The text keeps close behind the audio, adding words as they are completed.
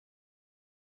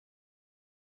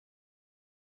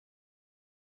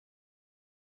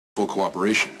full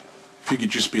cooperation. If you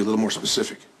could just be a little more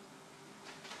specific.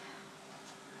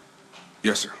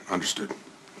 Yes, sir. Understood.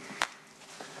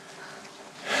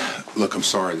 Look, I'm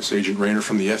sorry. This Agent Rayner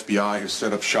from the FBI has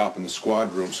set up shop in the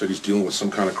squad room, said he's dealing with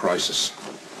some kind of crisis.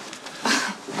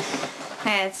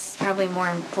 It's probably more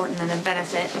important than a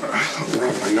benefit.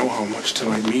 Well, I know how much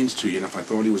tonight means to you, and if I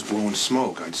thought he was blowing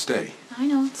smoke, I'd stay. I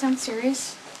know. It sounds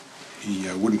serious. He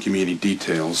wouldn't give me any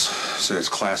details. Said it's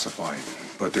classified,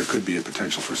 but there could be a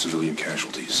potential for civilian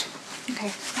casualties.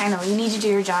 Okay. I know. You need to do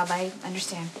your job. I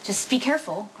understand. Just be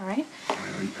careful, all right?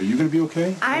 Are you going to be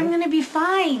okay? I'm going to be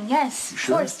fine. Yes. You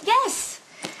sure? Of course. Yes.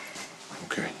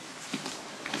 Okay.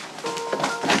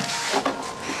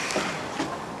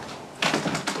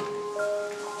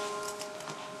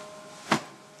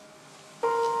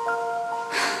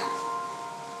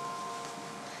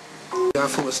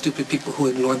 Full of stupid people who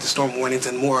ignored the storm warnings,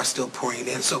 and more are still pouring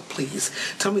in. So please,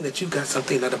 tell me that you've got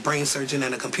something that a brain surgeon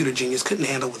and a computer genius couldn't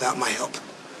handle without my help.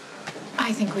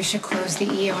 I think we should close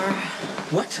the ER.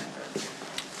 What?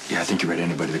 Yeah, I think you're right.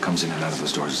 Anybody that comes in and out of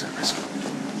those doors is at risk.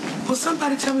 Will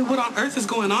somebody tell me what on earth is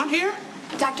going on here?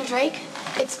 Dr. Drake,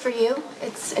 it's for you.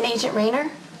 It's an Agent Rayner.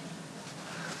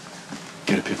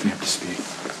 Get Epiphany up to speed.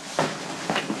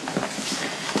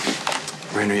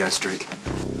 Rayner, yeah, it's Drake.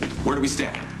 Where do we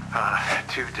stand?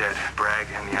 2 dead. Bragg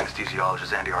and the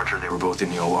anesthesiologist, Andy Archer, they were both in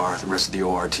the OR. The rest of the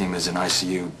OR team is in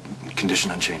ICU.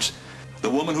 Condition unchanged. The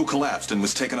woman who collapsed and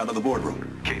was taken out of the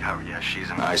boardroom. Kate Howard, yeah, she's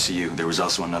in the ICU. There was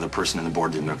also another person in the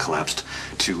boardroom that collapsed.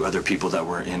 2 other people that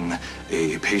were in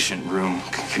a patient room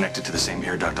connected to the same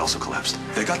air duct also collapsed.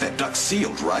 They got that duct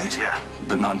sealed, right? Yeah,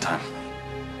 but not in time.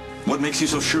 What makes you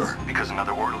so sure? Because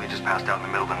another orderly just passed out in the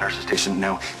middle of the nurse's station.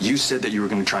 Now, you said that you were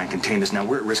going to try and contain this. Now,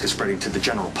 we're at risk of spreading to the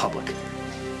general public.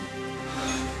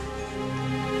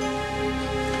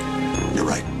 You're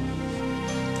right.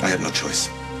 I have no choice.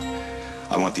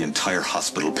 I want the entire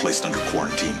hospital placed under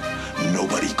quarantine.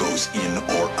 Nobody goes in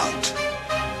or out.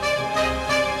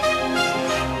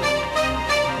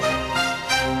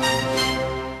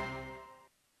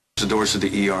 The doors to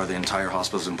the ER, the entire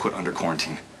hospital's been put under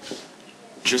quarantine.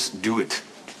 Just do it.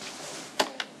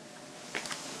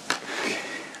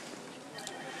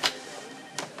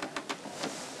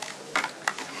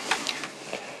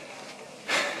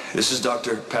 This is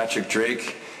Dr. Patrick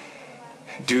Drake.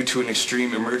 Due to an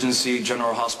extreme emergency,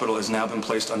 General Hospital has now been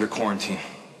placed under quarantine.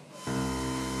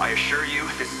 I assure you,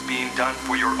 this is being done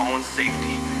for your own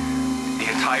safety.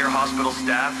 The entire hospital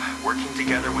staff, working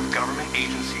together with government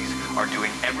agencies, are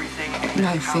doing everything in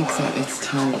their I think power that it's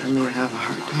time for me to have a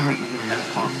heart-to-heart. as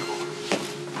possible.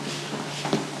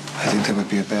 I think that would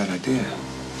be a bad idea.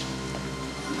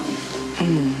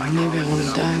 Maybe I want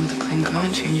to die with a clean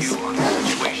conscience. You on the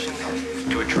situation,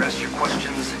 to address your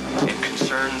questions and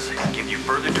concerns, and give you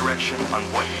further direction on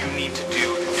what you need to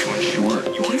do to ensure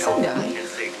your case I health die, and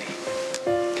safety.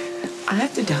 I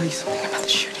have to tell you something about the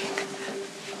shooting.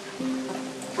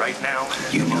 Right now,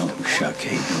 You the know, most important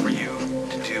thing for you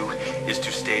to do is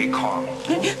to stay calm.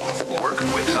 Work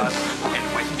with us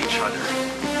and with each other.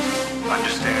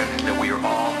 Understand that we are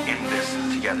all in this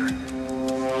together.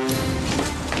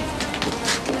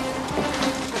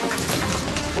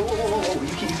 Whoa,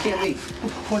 you can't leave.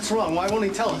 What's wrong? Why won't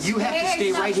he tell us? You have to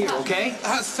stay right here, okay?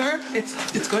 Sir,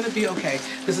 it's going to be okay.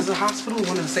 This is a hospital,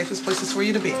 one of the safest places for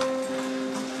you to be.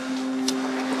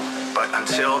 But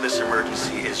until this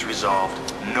emergency is resolved,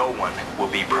 no one will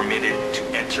be permitted to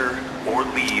enter or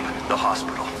leave the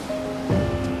hospital.